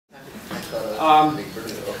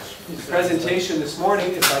The presentation this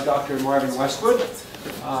morning is by Dr. Marvin Westwood,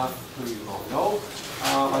 who you all know,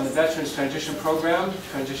 on the Veterans Transition Program,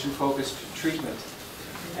 Transition-Focused Treatment.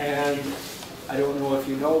 And I don't know if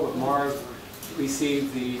you know, but Marv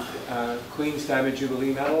received the Queen's Diamond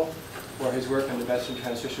Jubilee Medal for his work on the Veteran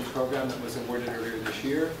Transition Program that was awarded earlier this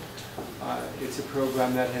year. It's a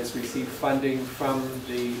program that has received funding from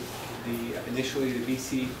initially the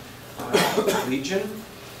BC Legion,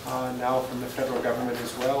 now from the federal government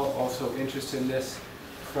as well. Also interest in this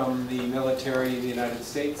from the military in the United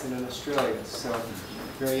States and in Australia. So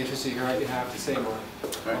very interested to hear what you have to say, Mark.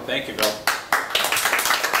 All right, thank you, Bill.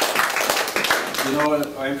 You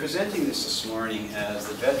know, I'm presenting this morning as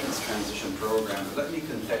the Veterans Transition Program, but let me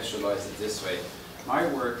contextualize it this way. My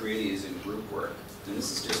work really is in group work, and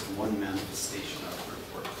this is just one manifestation of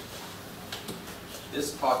group work.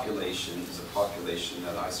 This population is a population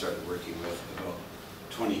that I started working with about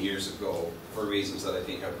 20 years ago for reasons that I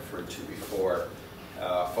think I've referred to before,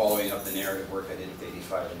 following up the narrative work I did with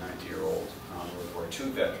 85 and 90-year-old World War II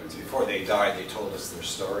veterans. Before they died, they told us their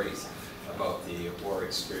stories about the war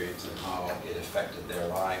experience and how it affected their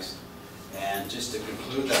lives. And just to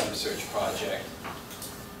conclude that research project,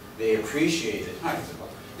 they appreciated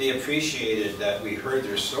that we heard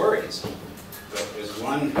their stories. But as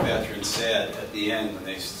one veteran said at the end, when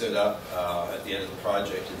they stood up at the end of the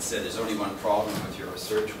project and said, "There's only one problem with your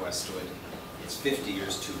research, Westwood. It's 50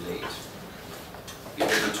 years too late.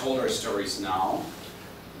 If we told our stories now,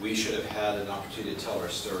 we should have had an opportunity to tell our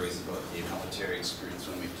stories about the military experience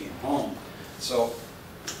when we came home." So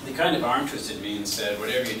they kind of arm twisted me and said,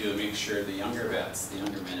 whatever you do, make sure the younger vets, the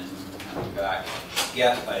younger men and women coming back,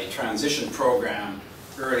 get a transition program,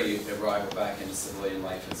 early arrival back into civilian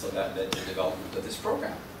life, and so that led to the development of this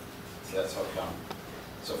program. So that's how it come.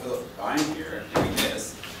 So for the, I'm here doing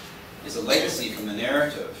this is a legacy from the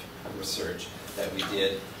narrative research that we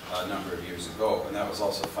did a number of years ago, and that was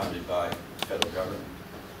also funded by the federal government.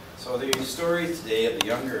 So the story today of the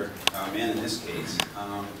younger men in this case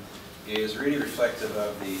is really reflective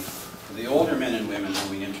of the older men and women who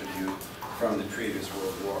we interviewed from the previous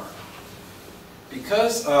World War.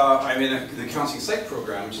 Because I'm in the Counselling Psych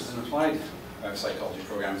program, which is an applied psychology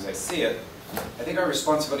program as I see it, I think our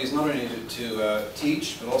responsibility is not only to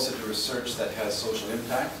teach, but also to research that has social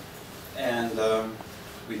impact. And I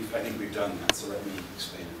think we've done that, so let me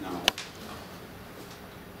explain it now.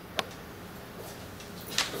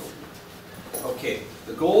 Okay,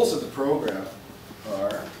 the goals of the program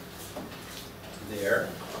are there.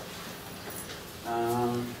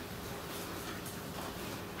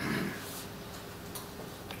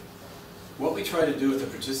 What we try to do with the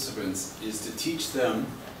participants is to teach them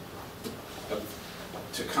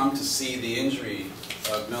to come to see the injury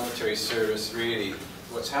of military service, really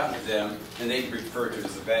what's happened to them, and they refer to it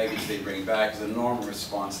as the baggage they bring back as a normal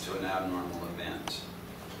response to an abnormal event.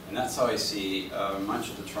 And that's how I see much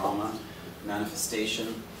of the trauma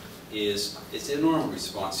manifestation is it's a normal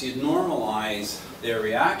response. You normalize their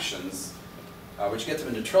reactions, which get them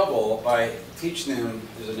into trouble by teaching them.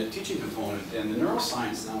 There's a teaching component, and the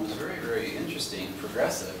neuroscience now is very, very interesting,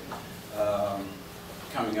 progressive,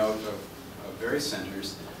 coming out of various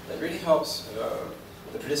centers that really helps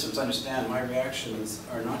the participants understand my reactions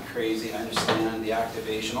are not crazy. I understand the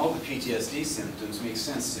activation, all the PTSD symptoms make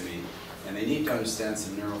sense to me, and they need to understand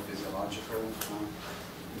some neurophysiological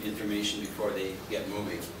information before they get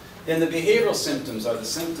moving. Then the behavioral symptoms are the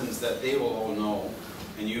symptoms that they will all know,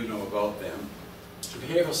 and you know about them. The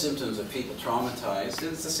behavioral symptoms of people traumatized,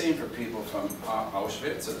 it's the same for people from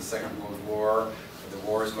Auschwitz or the Second World War, or the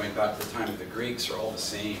wars going back to the time of the Greeks are all the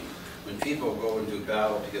same. When people go and do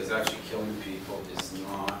battle, because actually killing people is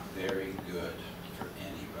not very good for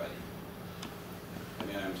anybody. I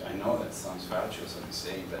mean, I know that sounds fatuous what I'm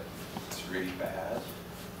saying, but it's really bad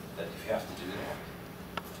that you have to do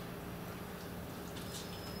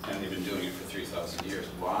that. And they've been doing it for 3,000 years.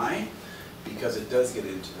 Why? Because it does get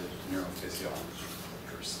into the neurophysiology of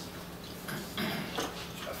the person.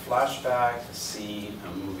 A flashback, a scene, a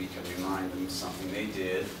movie can remind them of something they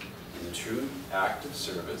did in the true act of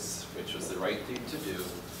service, which was the right thing to do,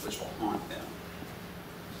 which will haunt them.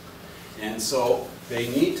 And so they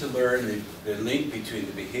need to learn the link between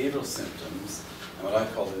the behavioral symptoms and what I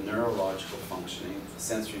call the neurological functioning, the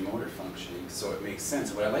sensory motor functioning, so it makes sense.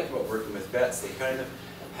 And what I like about working with vets, they kind of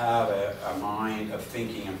have a mind of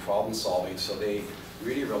thinking and problem solving, so they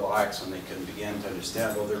really relax when they can begin to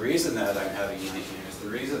understand, well, the reason that I'm having nightmares, the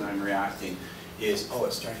reason I'm reacting is, oh,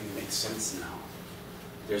 it's starting to make sense now.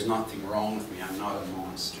 There's nothing wrong with me, I'm not a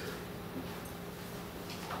monster.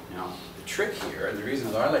 Now, the trick here, and the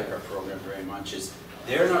reason that I like our program very much is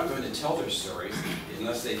they're not going to tell their stories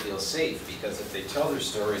unless they feel safe, because if they tell their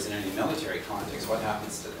stories in any military context, what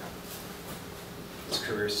happens to them? It's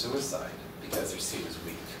career suicide, because they're seen as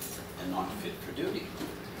weak and not fit for duty.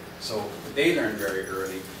 So what they learn very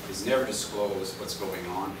early is never disclose what's going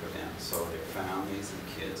on for them. So their families and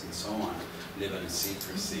kids and so on live in a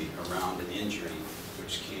secrecy around an injury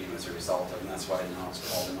which came as a result of, and that's why now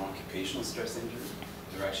it's called an occupational stress injury.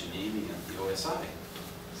 They're actually naming it the OSI.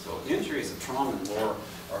 So injuries of trauma and war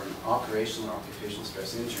are an operational or occupational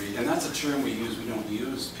stress injury, and that's a term we use. We don't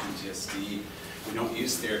use PTSD. We don't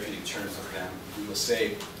use therapeutic terms of them. We will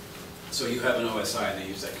say, so you have an OSI, and they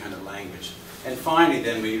use that kind of language. And finally,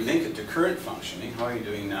 then we link it to current functioning. How are you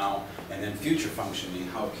doing now? And then future functioning.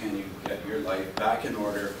 How can you get your life back in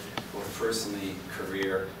order, both personally,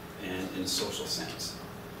 career, and in a social sense?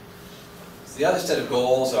 So the other set of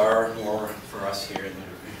goals are more for us here.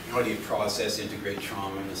 How do you process, integrate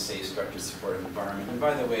trauma in a safe, structured, supportive environment? And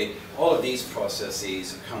by the way, all of these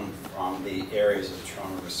processes come from the areas of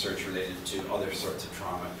trauma research related to other sorts of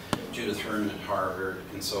trauma. Judith Herman at Harvard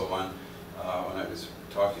and so on. When I was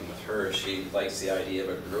talking with her, she likes the idea of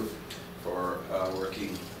a group for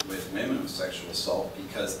working with women with sexual assault,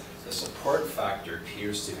 because the support factor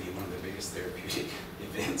appears to be one of the biggest therapeutic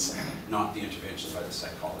events, not the intervention by the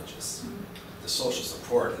psychologist. The social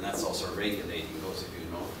support, and that's also regulating, those of you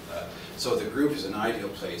who know that. So the group is an ideal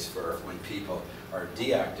place for when people are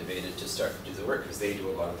deactivated to start to do the work, because they do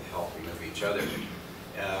a lot of the helping of each other.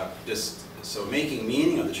 So making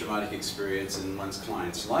meaning of the traumatic experience in one's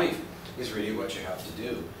client's life is really what you have to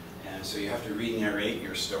do. And so you have to re-narrate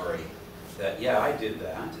your story. That, yeah, I did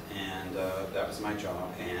that, and that was my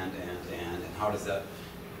job, and how does that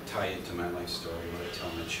tie into my life story, what I tell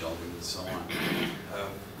my children, and so on.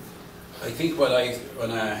 I think when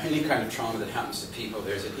any kind of trauma that happens to people,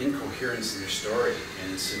 there's an incoherence in their story.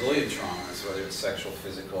 In civilian traumas, whether it's sexual,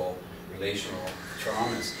 physical, relational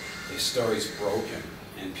traumas, the story's broken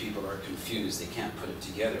and people are confused. They can't put it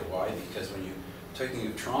together. Why? Because when you're thinking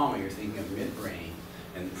of trauma, you're thinking of midbrain,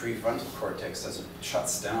 and the prefrontal cortex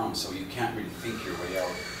shuts down, so you can't really think your way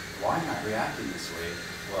out. Why am I reacting this way?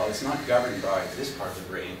 Well, it's not governed by this part of the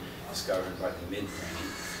brain, it's governed by the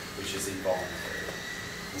midbrain, which is involuntary.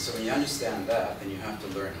 And so when you understand that, then you have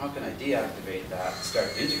to learn, how can I deactivate that, start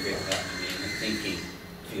integrating that into the thinking,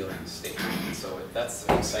 feeling state. And so that's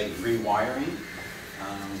exciting. Rewiring,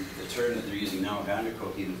 the term that they're using now, Van der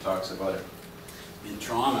Kolk even talks about it in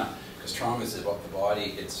trauma, because trauma is about the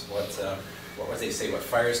body. It's what they say, what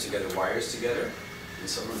fires together, wires together. And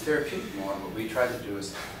so from a therapeutic model, what we try to do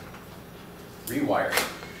is rewire.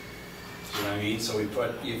 You know what I mean? So we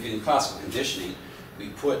put, in classical conditioning, we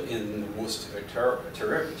put in the most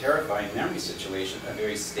terrifying memory situation a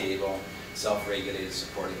very stable, self-regulated,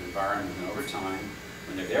 supportive environment. And over time,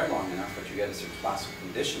 when they're there long enough, what you get is through classical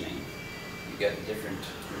conditioning, you get a different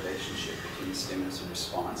relationship between stimulus and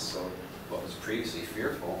response. So what was previously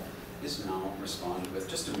fearful is now responded with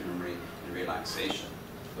just a memory and relaxation.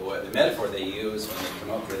 The metaphor they use when they come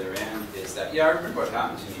up with their end is that, yeah, I remember what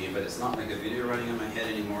happened to me, but it's not like a video running in my head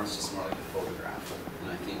anymore, it's just more like a photograph.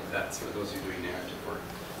 And I think that's for those who are doing narrative work,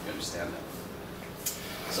 you understand that.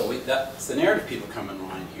 So that's the narrative people come in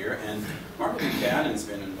line here, and Marvin Buchanan's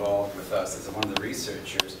been involved with us as one of the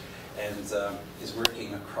researchers, and is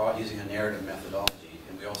working across using a narrative methodology,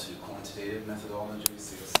 and we also do quantitative methodology,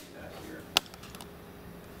 so you'll see that here.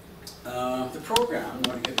 The program,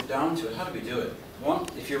 when we get down to it, how do we do it? Well,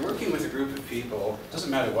 if you're working with a group of people, it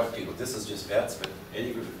doesn't matter what people, this is just vets, but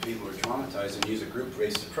any group of people who are traumatized and use a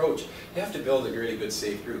group-based approach, you have to build a really good,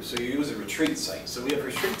 safe group. So you use a retreat site. So we have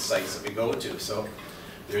retreat sites that we go to. So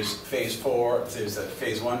there's phase 4, there's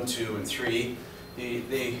phase 1, 2, and 3.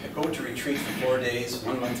 They go to retreat for 4 days,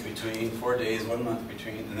 1 month between, 4 days, 1 month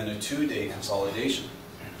between, and then a 2-day consolidation.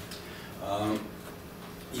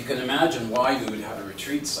 You can imagine why we would have a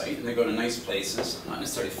retreat site, and they go to nice places, not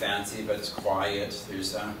necessarily fancy, but it's quiet,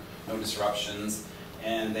 there's no disruptions,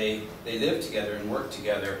 and they live together and work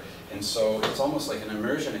together, and so it's almost like an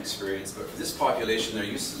immersion experience, but for this population, they're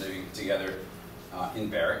used to living together in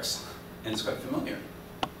barracks, and it's quite familiar.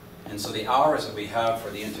 And so the hours that we have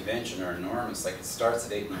for the intervention are enormous, like it starts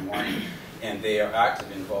at 8 in the morning, and they are active,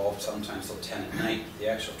 involved sometimes till 10 at night. The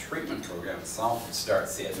actual treatment program itself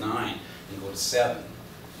starts, say, at 9 and go to 7.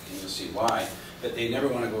 And you'll see why. But they never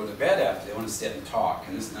want to go to bed after. They want to sit and talk.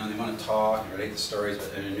 And they want to talk and relate the stories,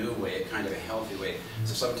 but in a new way, a kind of a healthy way.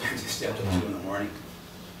 So sometimes they stay up till 2 in the morning.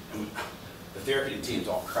 And the therapy team's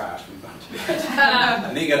all crashed. We've gone to bed.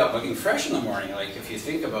 And they get up looking fresh in the morning. Like if you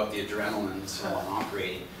think about the adrenaline and so on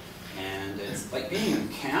operating. And it's like being in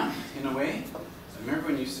camp in a way. I remember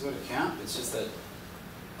when you used to go to camp, it's just that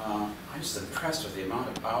I'm just impressed with the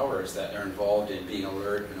amount of hours that are involved in being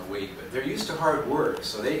alert and awake. But they're used to hard work,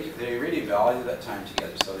 so they really value that time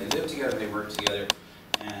together. So they live together, they work together,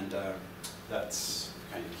 and that's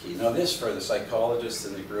kind of key. Now this, for the psychologists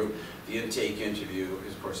in the group, the intake interview,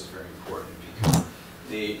 of course, is very important, because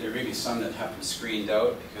there may be some that have to be screened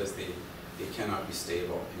out because they cannot be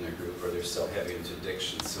stable in a group, or they're still heavy into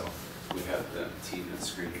addiction. So we have the team that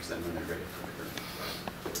screens them when they're ready for the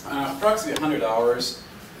group. Approximately 100 hours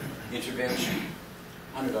intervention,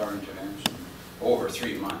 100-hour intervention over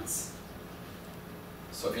 3 months.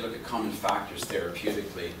 So if you look at common factors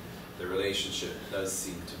therapeutically, the relationship does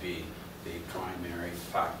seem to be the primary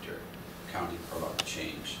factor accounting for a lot of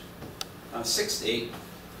change. 6 to 8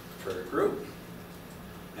 per group.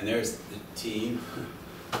 And there's the team.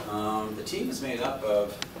 The team is made up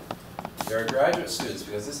of, there are graduate students,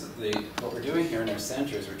 because this is what we're doing here in our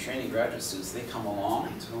centers. We're training graduate students. They come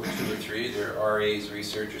along, 2 or 3. There are RAs,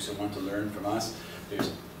 researchers who want to learn from us.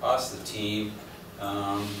 There's us, the team. There's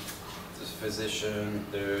a physician.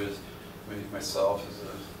 There's myself as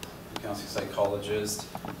a counseling psychologist,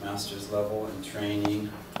 master's level in training.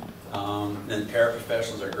 Then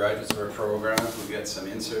paraprofessionals are graduates of our program who get some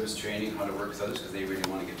in-service training, how to work with others, because they really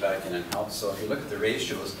want to get back in and help. So if you look at the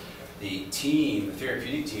ratios, the team, the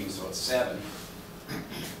therapeutic team, is about 7,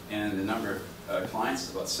 and the number of clients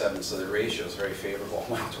is about 7, so the ratio is very favorable,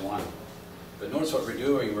 1-to-1. But notice what we're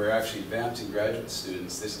doing, we're actually advancing graduate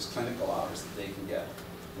students. This is clinical hours that they can get,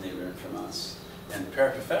 and they learn from us. And the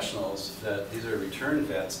paraprofessionals, these are return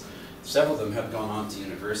vets. Several of them have gone on to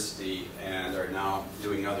university and are now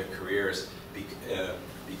doing other careers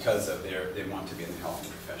because of they want to be in the health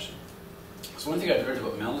profession. So one thing I've learned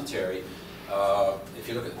about military, if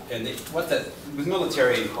you look at, with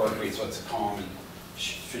military incorporates what's a common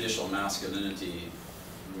traditional masculinity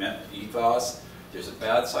ethos. There's a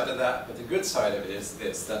bad side of that, but the good side of it is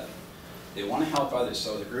this, that they want to help others.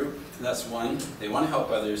 So the group, that's one, they want to help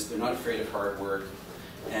others, they're not afraid of hard work,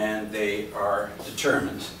 and they are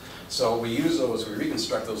determined. So we use those, we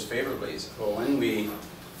reconstruct those favorably. So when we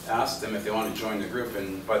ask them if they want to join the group,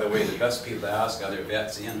 and by the way, the best people to ask other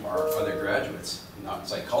vets in are other graduates, not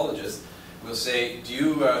psychologists. We'll say, do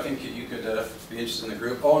you think you could be interested in the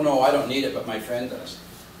group? Oh no, I don't need it, but my friend does.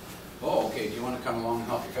 Oh, okay, do you want to come along and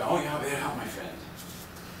help your friend? Oh yeah, I'll help my friend.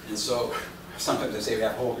 And so sometimes I say we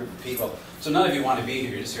have a whole group of people. So none of you want to be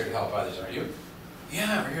here, you're just here to help others, are you?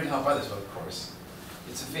 Yeah, we're here to help others, well, of course.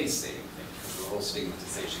 It's a face-saving thing, because of the whole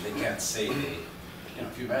stigmatization. They can't say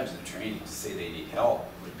if you imagine the training, to say they need help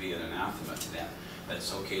would be an anathema to them. But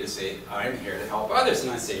it's okay to say, I'm here to help others.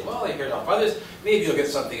 And I say, well, you're here to help others. Maybe you'll get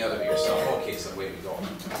something out of it yourself. Okay, so away we go.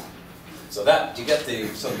 So that's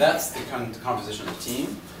the composition of the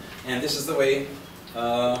team. And this is the way,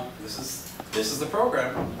 this is the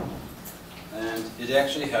program. And it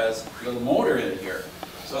actually has a little motor in it here.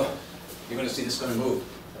 So you're going to see this going to move.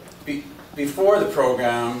 Before the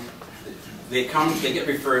program, they get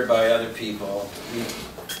referred by other people,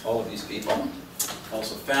 all of these people.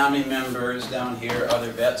 Also family members down here,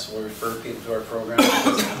 other vets will refer people to our program.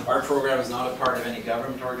 Our program is not a part of any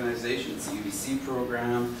government organization. It's a UBC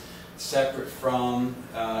program, separate from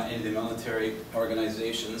any of the military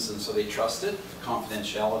organizations, and so they trust it.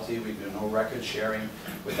 Confidentiality, we do no record sharing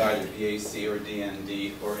with either VAC or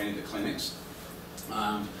DND or any of the clinics.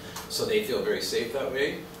 So they feel very safe that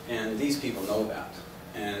way, and these people know that.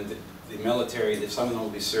 And the military, if someone will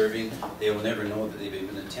be serving, they will never know that they've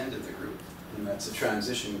even attended the group. And that's a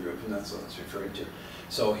transition group, and that's what it's referred to.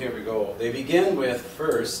 So here we go. They begin with,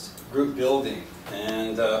 first, group building.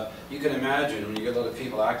 And you can imagine when you get a lot of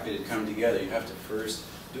people activated come together, you have to first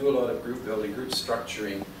do a lot of group building, group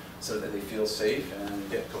structuring, so that they feel safe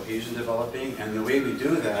and get cohesion developing. And the way we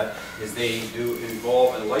do that is they do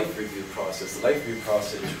involve a life review process. The life review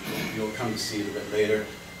process, you'll come to see a little bit later,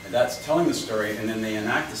 and that's telling the story, and then they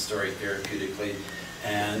enact the story therapeutically.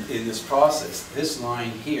 And in this process, this line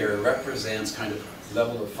here represents kind of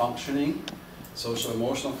level of functioning, social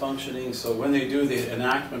emotional functioning. So when they do the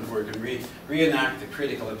enactment work and reenact the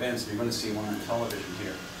critical events, and you're going to see one on television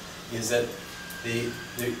here, is that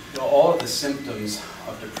all of the symptoms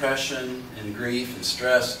of depression and grief and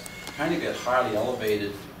stress kind of get highly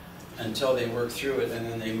elevated until they work through it, and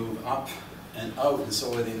then they move up and out. And so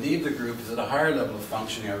when they leave the group, is at a higher level of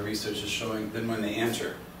functioning, our research is showing, than when they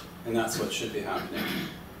enter. And that's what should be happening.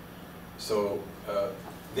 So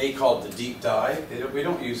they call it the deep dive. We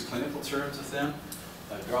don't use clinical terms with them.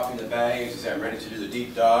 Dropping the bags, say, I'm ready to do the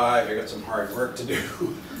deep dive, I got some hard work to do,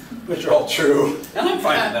 which are all true. And I'm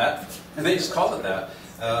fine with that. And they just call it that.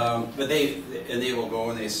 But they will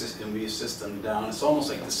go and we assist them down. It's almost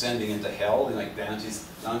like descending into hell, like Dante's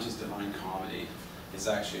Divine Comedy. is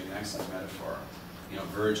actually an excellent metaphor. You know,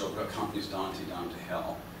 Virgil accompanies Dante down to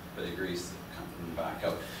hell, but agrees to accompany him back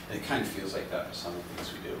out. And it kind of feels like that for some of the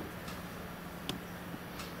things we do.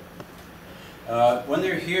 When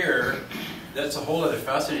they're here, that's a whole other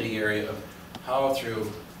fascinating area of how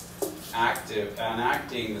through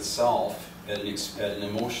enacting the self at an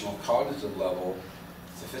emotional, cognitive level,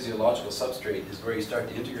 the physiological substrate is where you start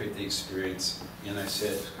to integrate the experience, and I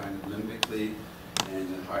said kind of limbically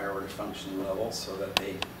and in higher order functioning levels, so that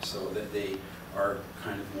they are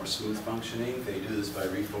kind of more smooth functioning. They do this by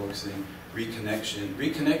refocusing,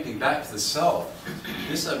 reconnecting back to the self.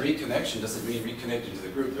 This reconnection doesn't mean reconnecting to the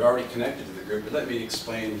group. They're already connected to the group, but let me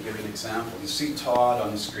explain and give an example. You see Todd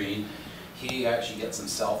on the screen. He actually gets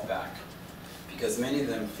himself back because many of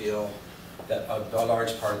them feel that a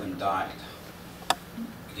large part of them died,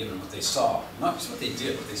 given what they saw. Not just what they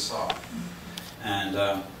did, what they saw.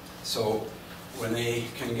 And so when they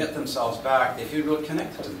can get themselves back, they feel really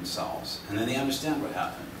connected to themselves, and then they understand what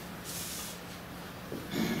happened.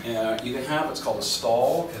 You can have what's called a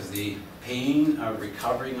stall, because the pain of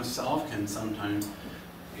recovering a self can sometimes,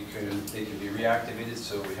 they can be reactivated,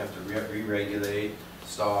 so we have to re-regulate,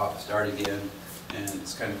 stop, start again, and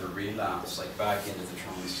it's kind of a relapse, like back into the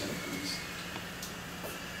trauma symptoms.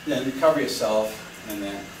 Then recover yourself, and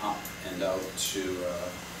then up and out to,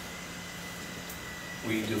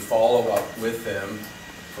 we do follow-up with them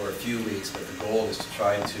for a few weeks, but the goal is to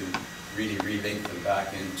try to really relink them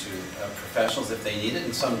back into professionals if they need it,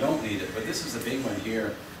 and some don't need it. But this is the big one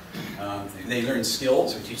here. They learn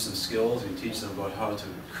skills, we teach them skills, we teach them about how to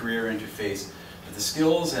career interface. But the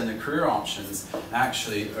skills and the career options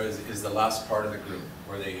actually is the last part of the group,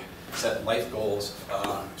 where they set life goals,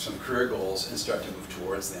 some career goals, and start to move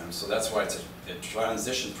towards them. So that's why it's a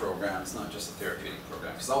transition program, it's not just a therapeutic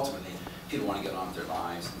program, because ultimately people want to get on with their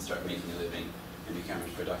lives and start making a living and becoming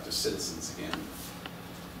productive citizens again.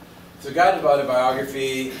 So guided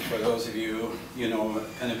autobiography, for those of you, you know,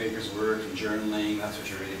 pen and paper's work and journaling, that's what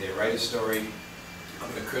you're reading. They write a story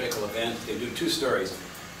of a critical event. They do two stories.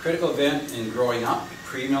 Critical event in growing up,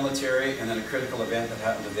 pre-military, and then a critical event that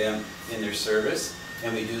happened to them in their service.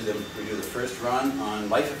 And we do the first run on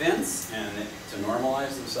life events and to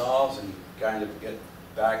normalize themselves and kind of get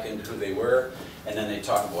back into who they were. And then they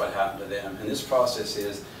talk about what happened to them. And this process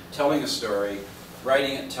is telling a story,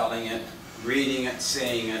 writing it, telling it, reading it,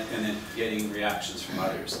 saying it, and then getting reactions from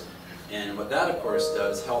others. And what that, of course,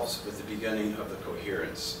 does helps with the beginning of the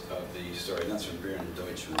coherence of the story. And that's from Baron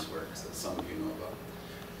Deutschmann's work that some of you know about.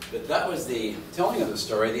 But that was the telling of the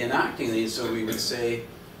story, the enacting these. So we would say,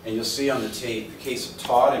 and you'll see on the tape, the case of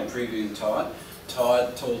Todd and previewing Todd.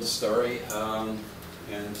 Todd told the story,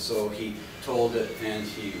 and so he told it, and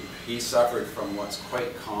he suffered from what's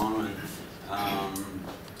quite common,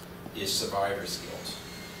 is survivor's guilt.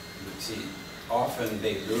 See, often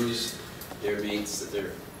they lose their mates that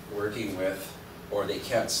they're working with, or they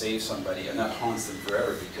can't save somebody, and that haunts them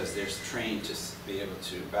forever because they're trained to be able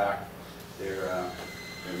to back their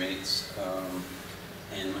mates.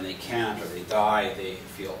 And when they can't or they die, they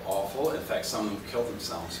feel awful. In fact, some of them kill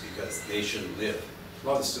themselves because they shouldn't live. A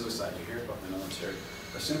lot of suicide you hear about in the military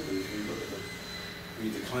are simply, if you look at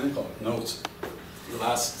read the clinical notes, the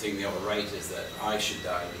last thing they'll write is that I should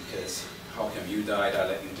die because how come you died, I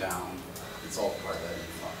let you down. It's all part of that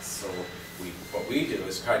influx. So what we do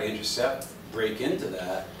is try to intercept, break into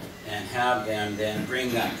that, and have them then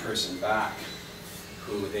bring that person back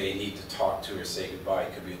who they need to talk to or say goodbye.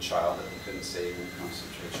 It could be a child that they couldn't save in a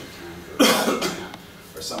concentration camp,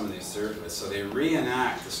 or someone they served with. So they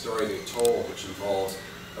reenact the story they told, which involves,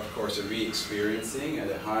 of course, a re-experiencing at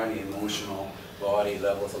a highly emotional body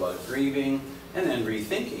level with a lot of grieving, and then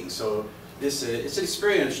rethinking. So it's an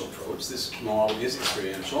experiential approach. This model is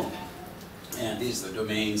experiential, and these are the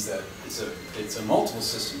domains that it's a multiple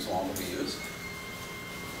systems model we use.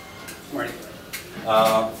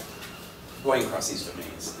 Going across these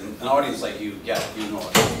domains. And an audience like you know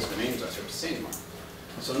what these domains are, so to say anymore.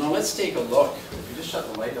 So now let's take a look. If you just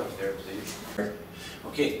shut the light off there, please.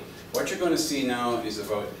 Okay, what you're going to see now is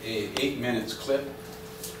about an 8-minute clip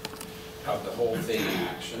of the whole thing in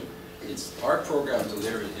action. It's our program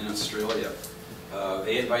delivered in Australia.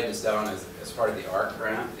 They invited us down as part of the ARC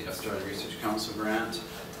grant, the Australian Research Council grant.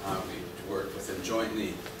 We worked with them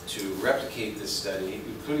jointly to replicate this study,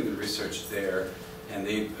 including the research there. And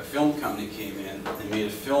a film company came in and made a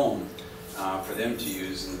film for them to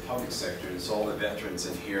use in the public sector. And so all the veterans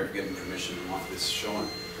in here have given permission to want this shown.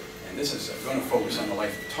 And this is going to focus on the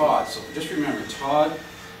life of Todd. So just remember, Todd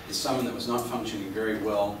is someone that was not functioning very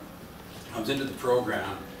well, comes into the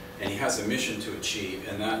program, and he has a mission to achieve,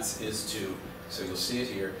 and that is to, so you'll see it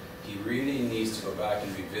here, he really needs to go back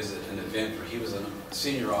and revisit an event where he was a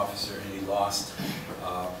senior officer and he lost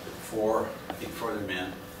four other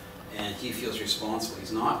men, and he feels responsible.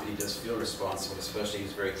 He's not, but he does feel responsible, especially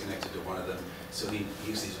he's very connected to one of them. So he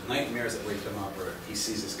has these nightmares that wake him up where he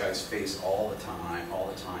sees this guy's face all the time,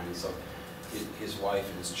 and so his wife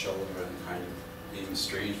and his children kind of being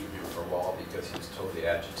estranged from him for a while because he was totally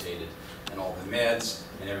agitated, and all the meds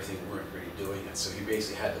and everything weren't really doing it. So he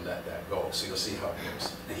basically had to let that go. So you'll see how it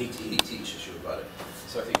goes. And he teaches you about it.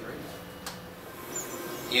 So I think great.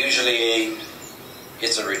 Usually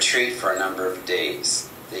it's a retreat for a number of days.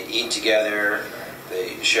 They eat together,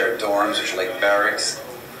 they share dorms, which are like barracks.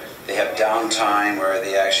 They have downtime where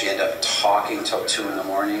they actually end up talking till 2 in the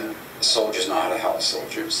morning. The soldiers know how to help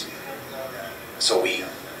soldiers. So we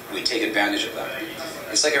take advantage of that.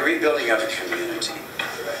 It's like a rebuilding of a community.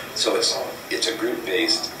 So it's a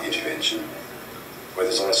group-based intervention where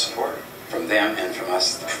there's a lot of support from them and from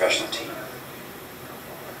us, the professional team.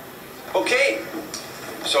 Okay,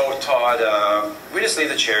 so Todd, we just leave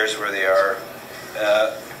the chairs where they are.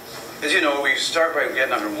 As you know, we start by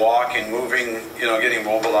getting up and walking, moving, getting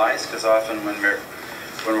mobilized, because often when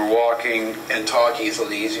we're walking and talking, it's a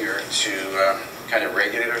little easier to kind of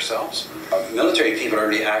regulate ourselves. Military people are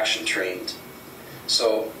already action trained,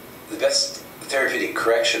 so the best therapeutic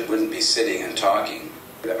correction wouldn't be sitting and talking.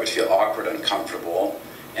 That would feel awkward, uncomfortable,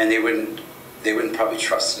 and they wouldn't probably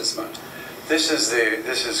trust it as much. This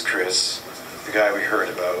is Chris, the guy we heard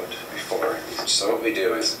about before. So what we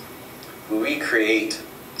do is we recreate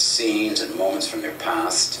scenes and moments from their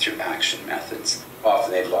past through action methods.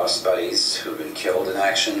 Often they've lost buddies who've been killed in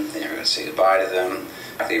action. They're never going to say goodbie to them.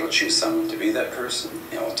 They will choose someone to be that person.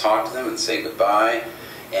 We'll talk to them and say goodbye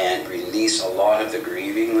and release a lot of the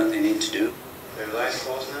grieving that they need to do. Their eyes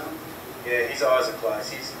closed now? Yeah, his eyes are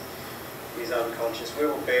closed. He's unconscious. We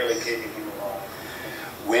were barely keeping him alive.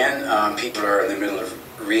 When people are in the middle of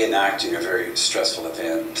reenacting a very stressful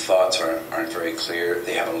event, thoughts aren't very clear,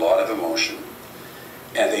 they have a lot of emotion,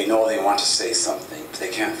 and they know they want to say something, but they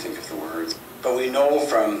can't think of the words. But we know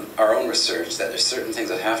from our own research that there's certain things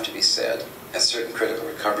that have to be said at certain critical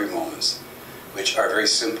recovery moments, which are very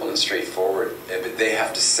simple and straightforward, but they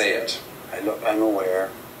have to say it. I'm aware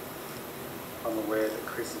that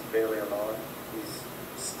Chris is barely alive. He's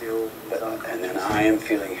still unconscious. And then I am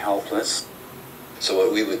feeling helpless. So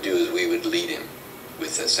what we would do is we would lead him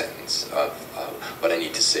with a sentence of what I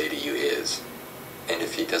need to say to you is, and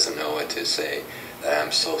if he doesn't know what to say,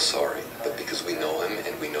 I'm so sorry. But because we know him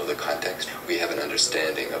and we know the context, we have an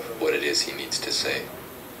understanding of what it is he needs to say.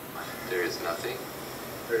 There is nothing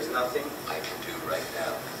I can do right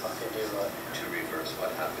now to reverse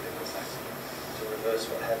what happened in this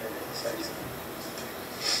accident.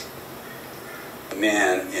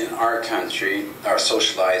 Men in our country are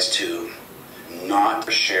socialized to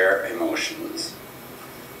not share emotions.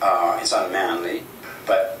 It's unmanly,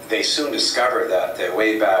 but they soon discover that their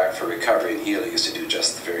way back for recovery and healing is to do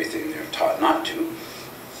just the very thing they're taught not to.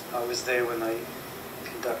 I was there when they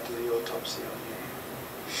conducted the autopsy on you.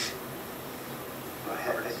 I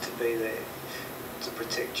had to be there to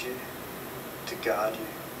protect you, to guard you.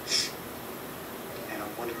 And I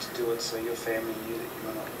wanted to do it so your family knew that you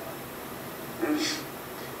were not alone.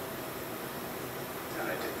 And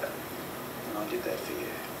I did that. And I did that for you.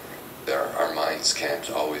 Our minds can't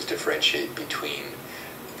always differentiate between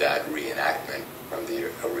that reenactment from the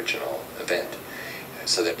original event,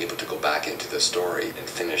 so they're able to go back into the story and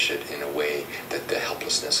finish it in a way that the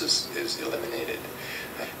helplessness is eliminated.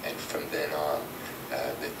 And from then on,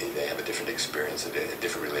 they have a different experience, a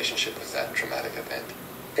different relationship with that traumatic event.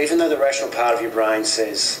 Even though the rational part of your brain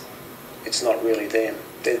says it's not really them,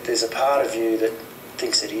 there's a part of you that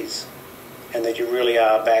thinks it is, and that you really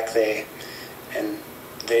are back there, and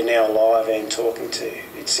they're now alive and talking to you.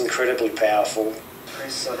 It's incredibly powerful.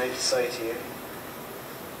 Chris, I need to say to you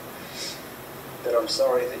that I'm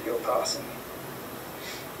sorry that you're passing.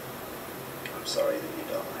 I'm sorry that you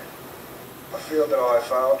died. I feel that I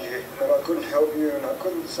failed you, that I couldn't help you and I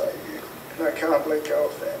couldn't save you. And I can't let go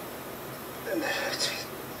of that. And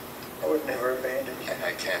I would never abandon you.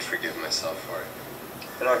 I can't forgive myself for it.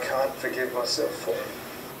 And I can't forgive myself for it.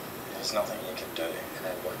 There's nothing you can do. And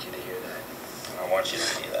I want you to hear that. I want you to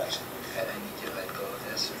hear that. And I need you to let go of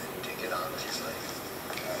this and to get on with your life.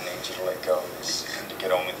 I need you to let go of this and to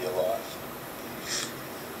get on with your life.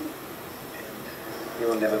 You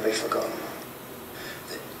will never be forgotten.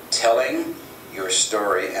 Telling your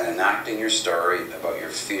story and enacting your story about your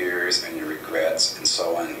fears and your regrets and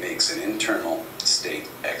so on makes an internal state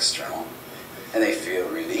external, and they feel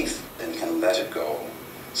relief and can let it go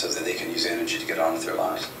so that they can use energy to get on with their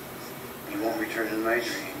lives. You won't return in my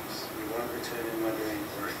dreams. You won't return in my dreams.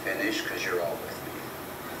 Finished, because you're all with me.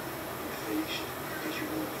 Finished, because you're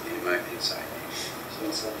all with me. You might be inside me. So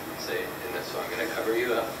it's like, Say, and that's why I'm going to cover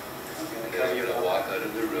you up. I'm going to Then cover I'm you going to up. walk out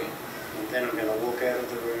of the room, And then I'm going to walk out of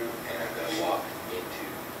the room. and I'm going to walk into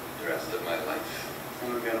the rest of my life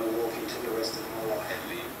And I'm going to walk into the rest of my life. and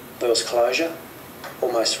leave. There was closure,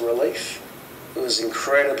 almost relief. It was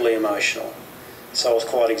incredibly emotional. So I was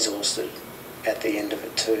quite exhausted at the end of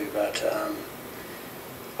it too, but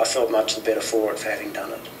I felt much the better for it for having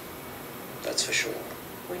done it. That's for sure.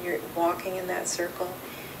 When you're walking in that circle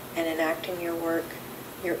and enacting your work,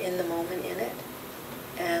 you're in the moment in it.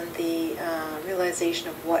 And the realization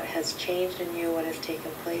of what has changed in you, what has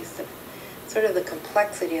taken place, sort of the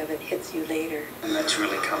complexity of it hits you later. And that's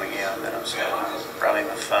really coming out, that I'm rubbing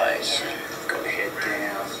my face, got my head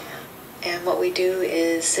down. And what we do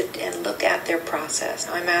is sit and look at their process.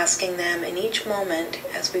 I'm asking them in each moment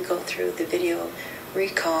as we go through the video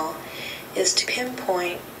recall is to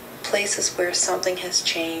pinpoint places where something has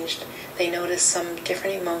changed. They notice some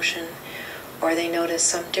different emotion, or they notice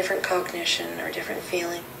some different cognition or different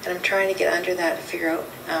feeling. And I'm trying to get under that to figure out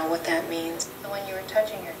what that means. So when you were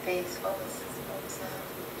touching your face, what was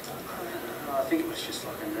that? I think it was just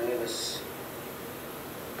like a nervous,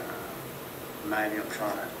 maybe I'm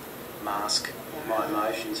trying to mask my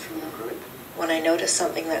emotions from the group. When I notice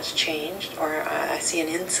something that's changed, or I see an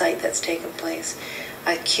insight that's taken place,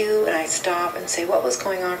 I cue and I stop and say, what was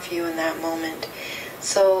going on for you in that moment?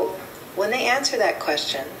 So when they answer that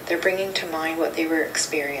question, they're bringing to mind what they were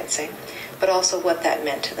experiencing, but also what that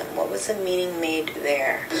meant to them. What was the meaning made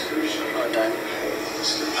there? I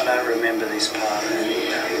don't remember this part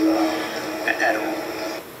at all.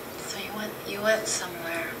 So you went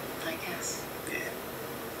somewhere, I guess. Yeah.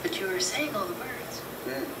 But you were saying all the words.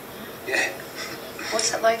 Yeah.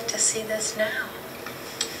 What's it like to see this now?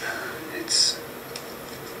 It's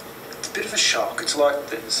a bit of a shock. It's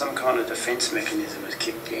like some kind of defense mechanism has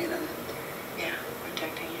kicked in, and Yeah,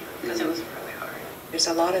 protecting you, because it was really hard. There's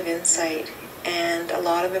a lot of insight and a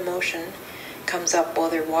lot of emotion comes up while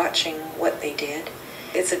they're watching what they did.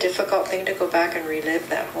 It's a difficult thing to go back and relive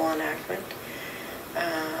that whole enactment,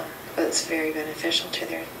 but it's very beneficial to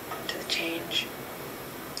the change,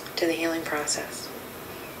 to the healing process.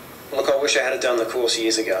 look, I wish I had done the course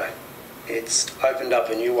years ago. It's opened up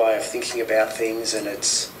a new way of thinking about things, and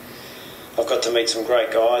I've got to meet some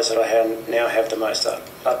great guys that I now have the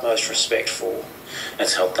utmost respect for.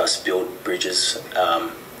 It's helped us build bridges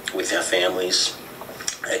with our families,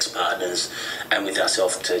 ex-partners, and with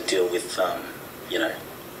ourselves to deal with,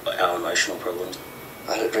 our emotional problems.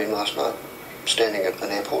 I had a dream last night, standing at an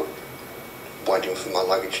airport, waiting for my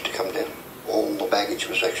luggage to come down. All the baggage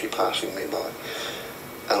was actually passing me by,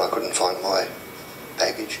 and I couldn't find my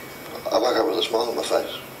baggage. I woke up with a smile on my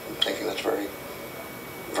face, thinking that's very,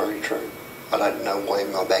 very true. I don't know where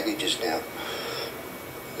my baggage is now.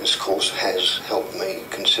 This course has helped me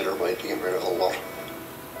considerably to get rid of a lot.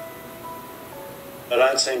 I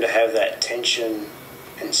don't seem to have that tension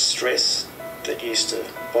and stress that used to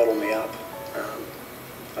bottle me up.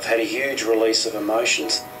 I've had a huge release of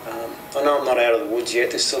emotions. I know I'm not out of the woods yet,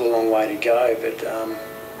 there's still a long way to go, but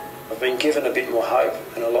I've been given a bit more hope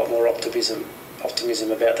and a lot more optimism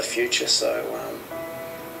about the future, so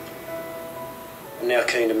I'm now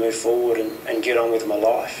keen to move forward and get on with my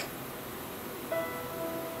life.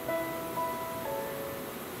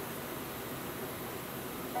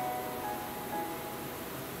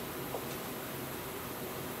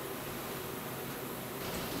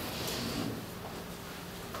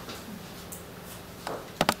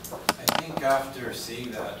 I think after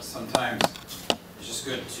seeing that, sometimes it's just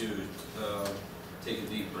good to take a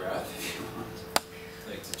deep breath if you want,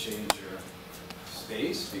 like to change your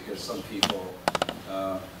space, because some people,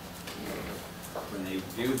 when they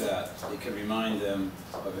do that, it can remind them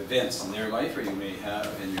of events in their life, or you may have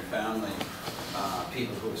in your family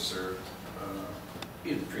people who have served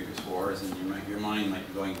in the previous wars, and your mind might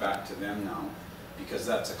be going back to them now, because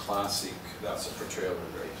that's a portrayal of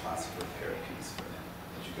a very classic repair piece for them,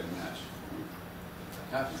 as you can imagine.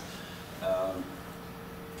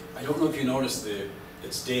 I don't know if you noticed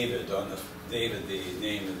it's David the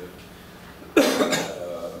name of the,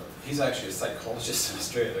 he's actually a psychologist in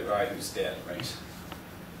Australia, the guy who's dead, right?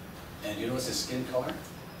 And you notice his skin color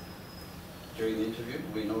during the interview?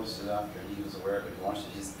 We noticed it after, and he was aware of it and watched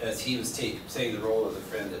it. As he was saying the role of the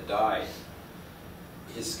friend that died,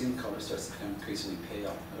 his skin color starts to become increasingly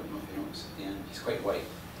pale. I don't know if you noticed at the end. He's quite white,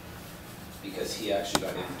 because he actually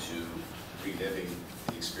got into reliving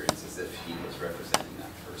the experience as if he was representing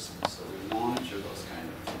that person. So we monitor those kind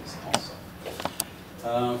of things also.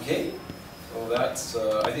 Okay, so that's,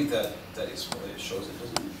 I think that shows it,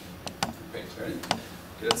 doesn't it? Quite clearly.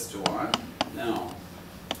 let's go on. Now,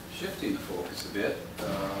 shifting the focus a bit,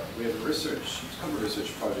 we have a couple of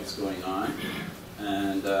research projects going on,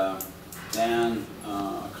 and Dan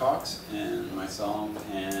Cox and myself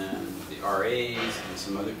and the RAs and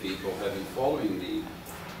some other people have been following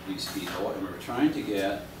these people, and what we're trying to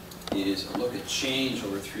get is a look at change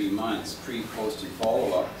over 3 months, pre, post, and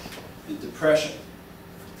follow-up in depression.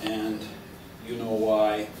 And you know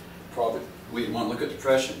why probably we want to look at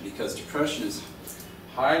depression, because depression is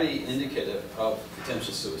highly indicative of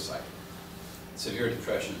potential suicide. Severe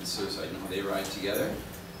depression and suicide, you know, they ride together.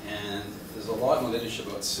 And there's a lot in the literature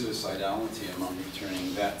about suicidality among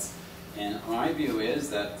returning vets. And my view is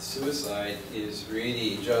that suicide is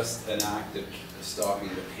really just an act of stopping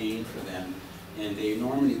the pain for them. And they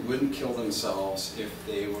normally wouldn't kill themselves if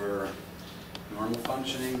they were normal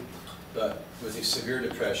functioning. But with a severe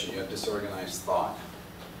depression, you have disorganized thought.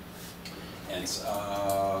 And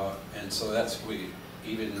so that's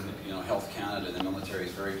even Health Canada, the military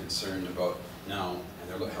is very concerned about now, and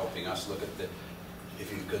they're helping us look at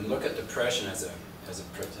if you can look at depression as a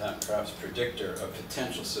perhaps predictor of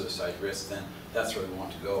potential suicide risk, then that's where we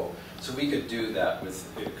want to go. So we could do that with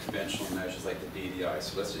conventional measures like the BDI.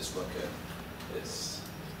 So let's just look at this.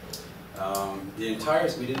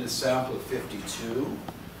 We did a sample of 52,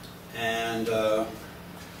 and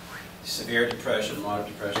severe depression, moderate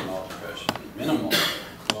depression, mild depression, minimal.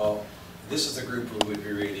 Well, this is the group we would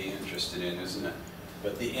be really interested in, isn't it?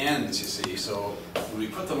 But the ends, you see, so when we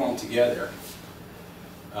put them all together,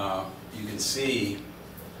 you can see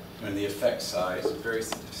when the effect size is very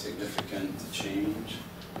significant change,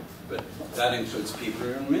 but that includes people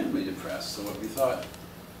who are minimally depressed. So what we thought,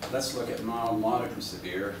 let's look at mild, moderate, and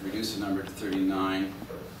severe, reduce the number to 39.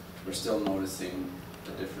 We're still noticing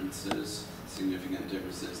the differences, significant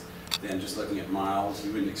differences. Then just looking at mild,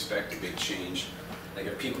 you wouldn't expect a big change. Like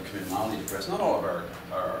if people come in mildly depressed, not all of our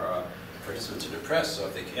participants are depressed, so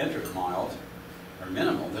if they enter mild or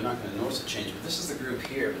minimal, they're not going to notice a change. But this is the group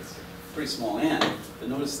here, it's a pretty small n, but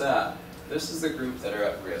notice that. This is the group that are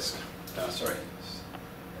at risk.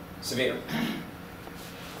 Severe.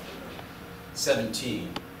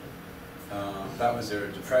 17. That was their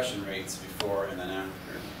depression rates before and then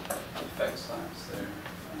after. Effect size there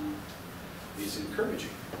is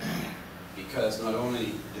encouraging, because not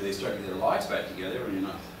only do they start to get their lives back together when you're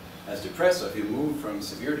not as depressed, so if you move from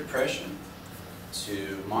severe depression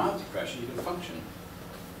to mild depression, you can function.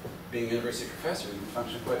 Being a university professor, you can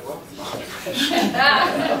function quite well with mild depression.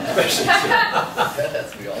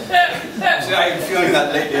 That's we all. See, I'm feeling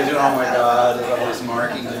that lately. Oh my God, there's all this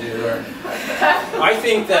marking to do. I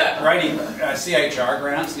think that writing CHR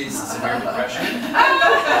grants leads to severe depression.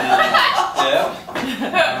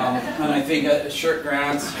 And I think short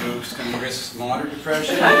grants can risk moderate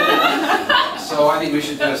depression. So I think we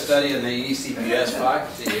should do a study on the ECPS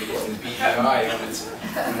faculty and the BDI when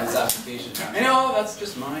it's application time. You know, that's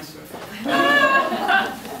just my stuff.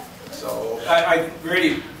 So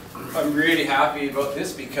I'm really happy about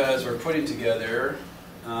this because we're putting together.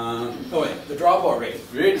 The dropout rate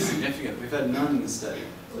really significant. We've had none in the study,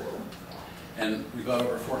 and we got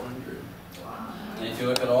over 400. And if you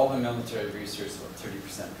look at all the military research, about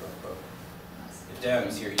 30% dropout. If Dan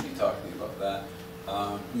was here, he'd be talking about that.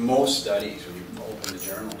 Most studies, when you open the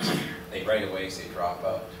journals, they right away say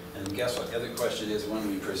dropout. And guess what? The other question is when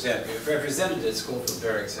we present. We've represented at Schofield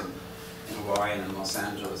Barracks in Hawaii and in Los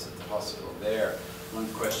Angeles at the hospital there. One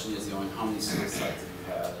question is, how many suicides have you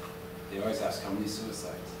had? They always ask how many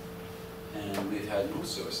suicides. And we've had no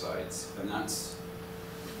suicides. And that's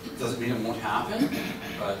doesn't mean it won't happen,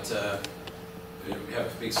 but we have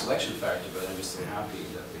a big selection factor, but I'm just so happy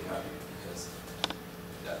that we have it because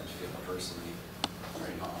that I feel personally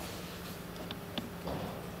very off.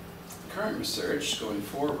 Current research going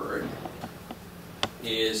forward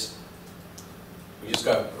is we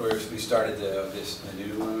started the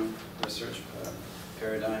new research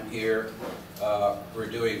paradigm here. We're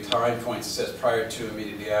doing time points. It says prior to,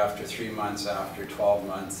 immediately after, 3 months after, 12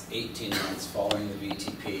 months, 18 months following the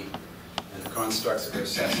VTP, and the constructs that we're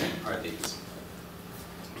assessing are these.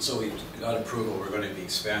 So we got approval. We're going to be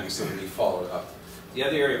expanding, so we'll be followed up. The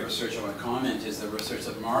other area of research I want to comment is the research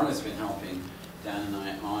that Marla's been helping Dan and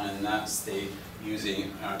I on, and that's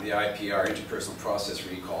using the IPR, interpersonal process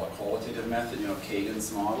recall, a qualitative method,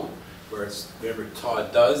 Kagan's model, where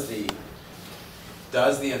Todd does the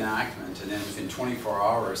enactment, and then within 24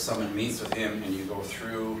 hours, someone meets with him, and you go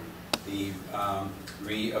through the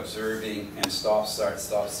re-observing and stop, start,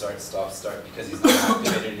 because he's not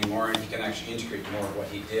activated anymore, and he can actually integrate more of what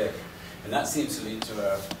he did. And that seems to lead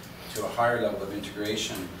to a higher level of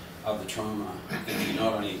integration of the trauma. If you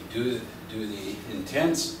not only do the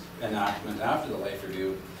intense enactment after the life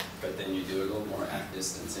review, but then you do a little more at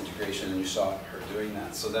distance integration, and you saw her doing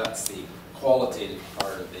that. So that's the qualitative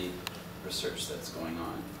part of the research that's going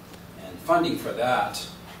on. And funding for that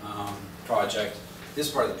project, this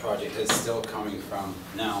part of the project is still coming from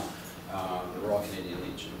now the Royal Canadian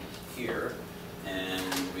Legion here,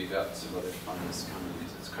 and we've got some other funds coming.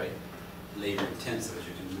 It's quite labor intensive, as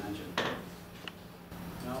you can imagine.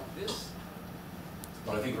 Now this,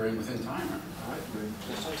 but I think we're in within time. Right? All right,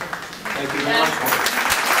 thank you very much.